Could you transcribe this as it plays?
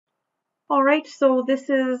All right, so this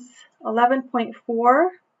is 11.4.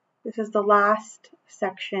 This is the last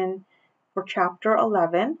section for chapter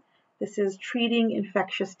 11. This is treating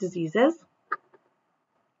infectious diseases.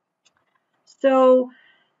 So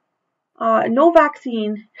no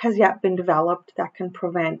vaccine has yet been developed that can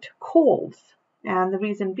prevent colds. And the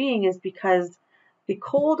reason being is because the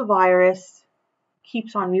cold virus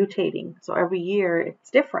keeps on mutating. So every year it's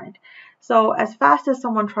different. So as fast as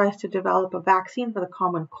someone tries to develop a vaccine for the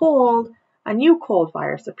common cold, a new cold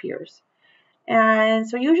virus appears. And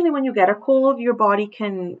so usually when you get a cold, your body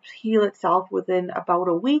can heal itself within about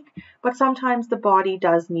a week, but sometimes the body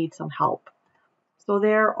does need some help. So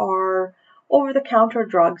there are over-the-counter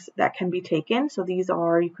drugs that can be taken. So these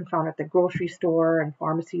are, you can find at the grocery store and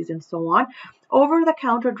pharmacies and so on.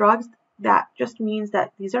 Over-the-counter drugs, that just means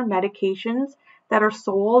that these are medications that are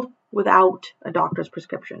sold without a doctor's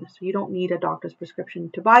prescription. So you don't need a doctor's prescription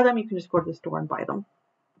to buy them. You can just go to the store and buy them.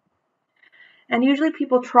 And usually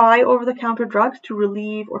people try over-the-counter drugs to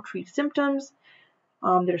relieve or treat symptoms.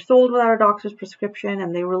 They're sold without a doctor's prescription,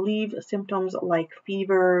 and they relieve symptoms like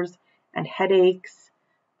fevers and headaches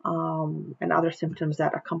and other symptoms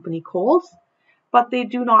that accompany colds, but they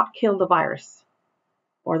do not kill the virus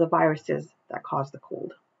or the viruses that cause the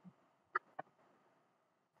cold.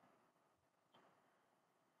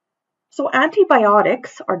 So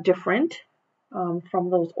antibiotics are different from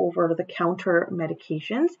those over-the-counter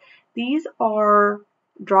medications. These are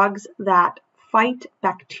drugs that fight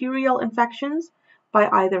bacterial infections by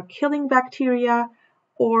either killing bacteria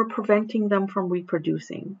or preventing them from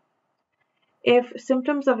reproducing. If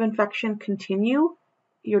symptoms of infection continue,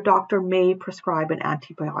 your doctor may prescribe an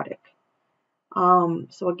antibiotic.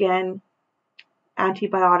 So again,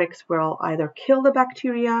 antibiotics will either kill the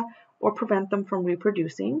bacteria or prevent them from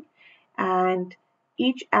reproducing. And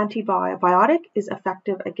each antibiotic is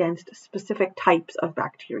effective against specific types of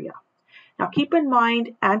bacteria. Now keep in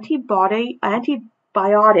mind, antibiotics,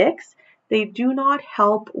 they do not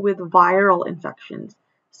help with viral infections.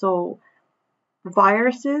 So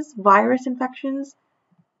virus infections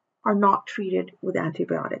are not treated with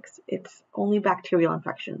antibiotics. It's only bacterial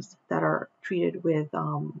infections that are treated with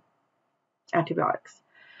antibiotics.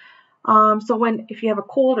 So if you have a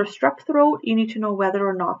cold or strep throat, you need to know whether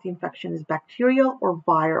or not the infection is bacterial or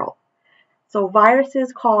viral. So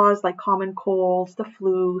viruses cause like common colds, the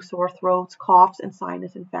flu, sore throats, coughs, and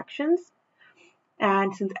sinus infections.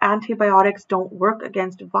 And since antibiotics don't work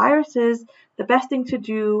against viruses, the best thing to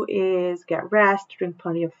do is get rest, drink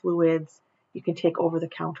plenty of fluids. You can take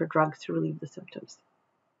over-the-counter drugs to relieve the symptoms.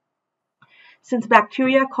 Since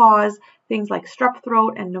bacteria cause things like strep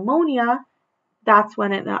throat and pneumonia, that's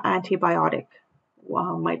when an antibiotic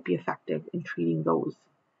might be effective in treating those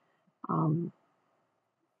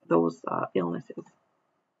illnesses.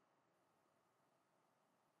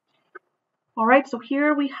 All right, so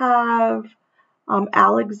here we have Sir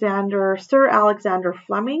Alexander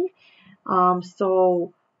Fleming.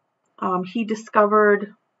 He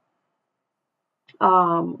discovered,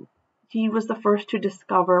 he was the first to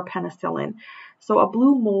discover penicillin. So a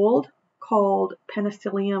blue mold called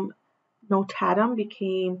Penicillium notatum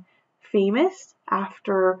became famous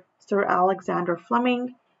after Sir Alexander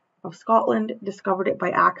Fleming of Scotland discovered it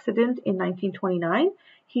by accident in 1929.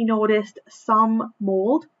 He noticed some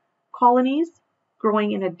mold colonies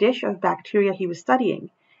growing in a dish of bacteria he was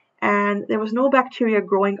studying, and there was no bacteria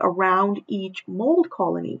growing around each mold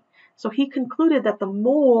colony. So he concluded that the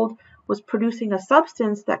mold was producing a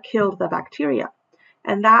substance that killed the bacteria,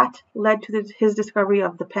 and that led to his discovery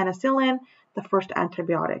of the penicillin, the first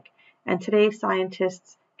antibiotic. And today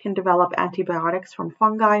scientists can develop antibiotics from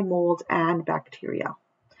fungi, molds, and bacteria.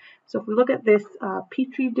 So if we look at this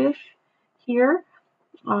petri dish here,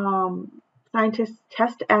 scientists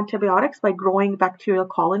test antibiotics by growing bacterial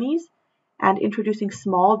colonies and introducing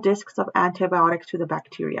small discs of antibiotics to the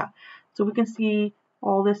bacteria. So we can see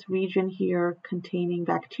all this region here containing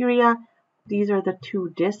bacteria. These are the two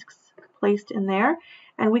discs placed in there.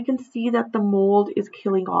 And we can see that the mold is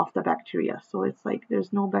killing off the bacteria. So it's like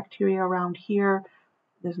there's no bacteria around here.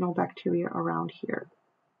 There's no bacteria around here.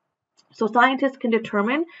 So scientists can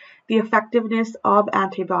determine the effectiveness of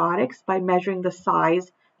antibiotics by measuring the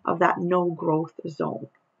size of that no-growth zone.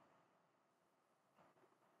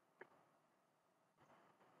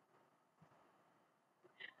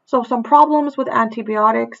 So some problems with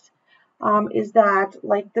antibiotics is that,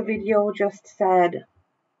 like the video just said,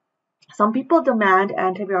 some people demand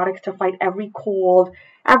antibiotics to fight every cold,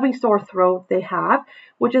 every sore throat they have,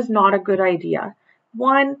 which is not a good idea.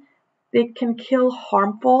 One, they can kill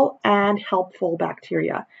harmful and helpful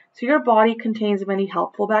bacteria. So your body contains many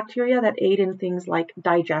helpful bacteria that aid in things like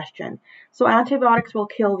digestion. So antibiotics will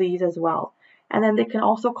kill these as well. And then they can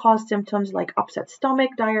also cause symptoms like upset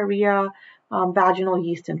stomach, diarrhea, vaginal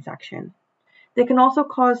yeast infection. They can also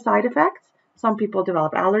cause side effects. Some people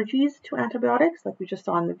develop allergies to antibiotics, like we just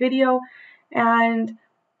saw in the video, and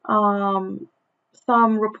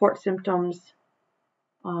some report symptoms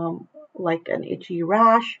like an itchy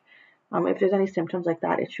rash. If there's any symptoms like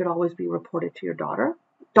that, it should always be reported to your doctor.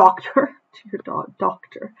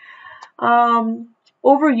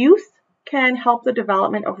 Overuse can help the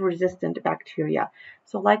development of resistant bacteria.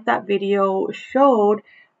 So like that video showed,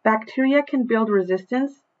 bacteria can build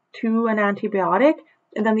resistance to an antibiotic,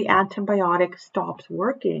 and then the antibiotic stops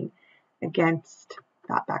working against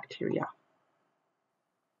that bacteria.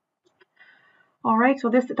 All right, so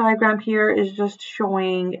this diagram here is just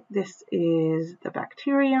showing this is the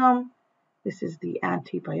bacterium, this is the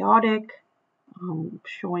antibiotic,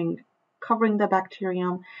 covering the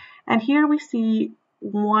bacterium, and here we see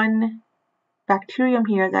one bacterium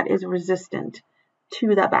here that is resistant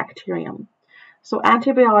to that bacterium. So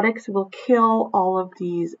antibiotics will kill all of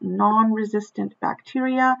these non-resistant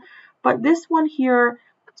bacteria, but this one here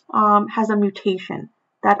has a mutation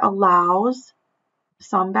that allows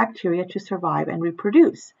some bacteria to survive and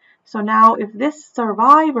reproduce. So now if this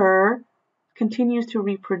survivor continues to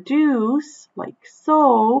reproduce like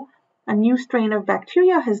so, a new strain of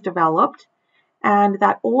bacteria has developed, and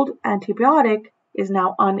that old antibiotic is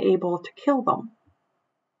now unable to kill them.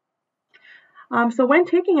 So when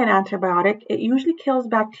taking an antibiotic, it usually kills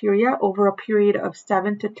bacteria over a period of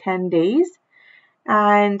 7 to 10 days,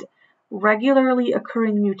 and regularly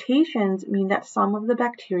occurring mutations mean that some of the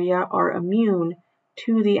bacteria are immune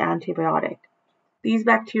to the antibiotic. These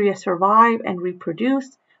bacteria survive and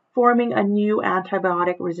reproduce, forming a new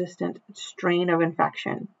antibiotic-resistant strain of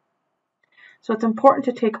infection. So it's important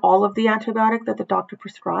to take all of the antibiotic that the doctor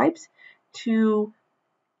prescribes to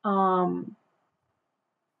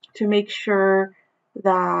make sure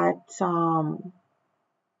that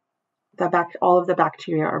all of the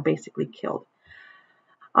bacteria are basically killed.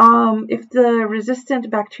 If the resistant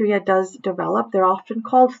bacteria does develop, they're often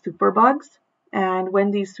called superbugs. And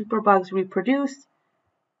when these superbugs reproduce,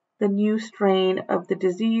 the new strain of the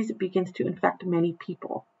disease begins to infect many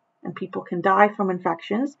people. And people can die from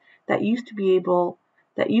infections that used to be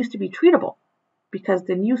treatable, because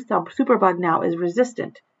the new superbug now is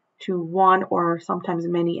resistant to one or sometimes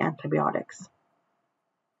many antibiotics.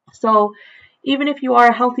 So even if you are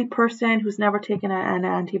a healthy person who's never taken an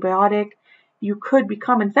antibiotic, you could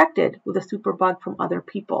become infected with a superbug from other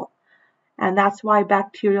people. And that's why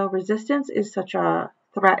bacterial resistance is such a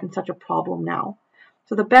threat and such a problem now.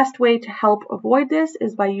 So the best way to help avoid this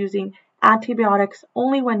is by using antibiotics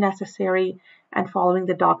only when necessary and following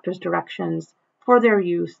the doctor's directions for their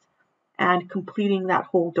use and completing that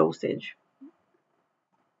whole dosage.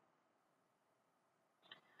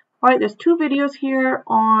 All right, there's 2 videos here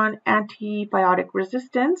on antibiotic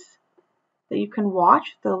resistance that you can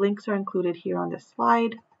watch. The links are included here on this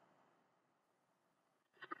slide.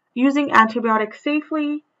 Using antibiotics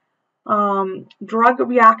safely. Drug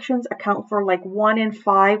reactions account for like 1 in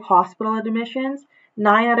 5 hospital admissions.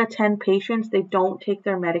 9 out of 10 patients, they don't take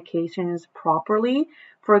their medications properly.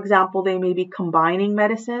 For example, they may be combining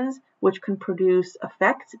medicines, which can produce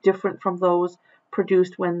effects different from those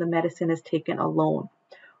produced when the medicine is taken alone,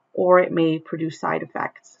 or it may produce side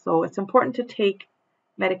effects. So it's important to take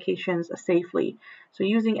medications safely. So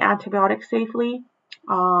using antibiotics safely,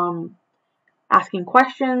 asking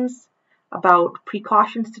questions about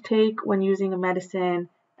precautions to take when using a medicine,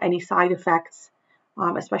 any side effects,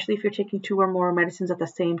 especially if you're taking 2 or more medicines at the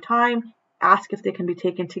same time, ask if they can be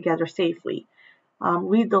taken together safely.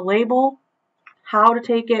 Read the label, how to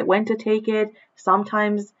take it, when to take it.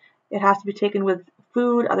 Sometimes it has to be taken with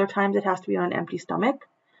food, other times it has to be on an empty stomach.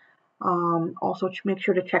 Also make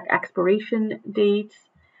sure to check expiration dates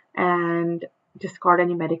and discard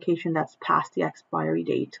any medication that's past the expiry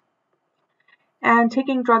date. And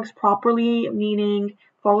taking drugs properly, meaning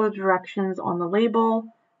follow the directions on the label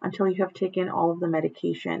until you have taken all of the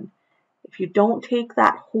medication. If you don't take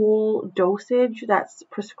that whole dosage that's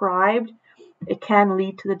prescribed, it can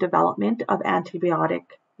lead to the development of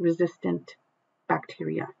antibiotic-resistant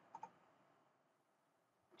bacteria.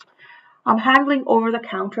 Handling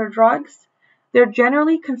over-the-counter drugs. They're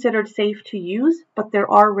generally considered safe to use, but there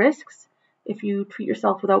are risks if you treat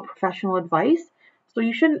yourself without professional advice. So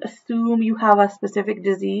you shouldn't assume you have a specific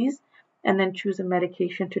disease and then choose a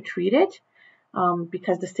medication to treat it,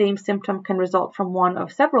 because the same symptom can result from one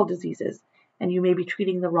of several diseases, and you may be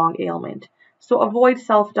treating the wrong ailment. So avoid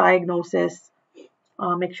self-diagnosis.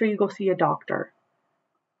 Make sure you go see a doctor.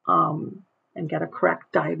 and get a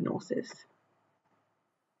correct diagnosis.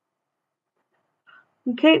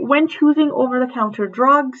 Okay, when choosing over-the-counter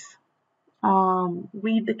drugs,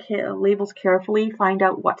 read the labels carefully, find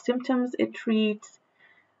out what symptoms it treats,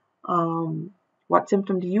 what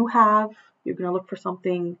symptom do you have. You're going to look for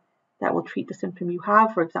something that will treat the symptom you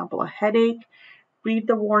have, for example, a headache. Read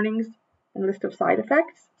the warnings and list of side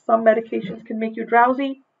effects. Some medications can make you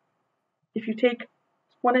drowsy. If you take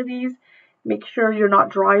one of these, make sure you're not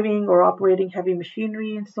driving or operating heavy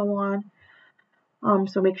machinery and so on.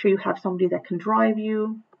 So make sure you have somebody that can drive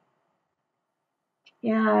you.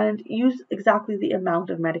 And use exactly the amount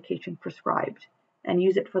of medication prescribed and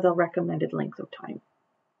use it for the recommended length of time.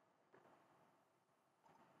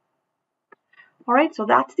 All right, so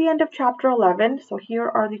that's the end of chapter 11. So here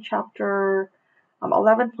are the chapter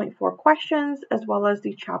 11.4 questions as well as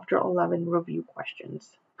the chapter 11 review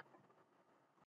questions.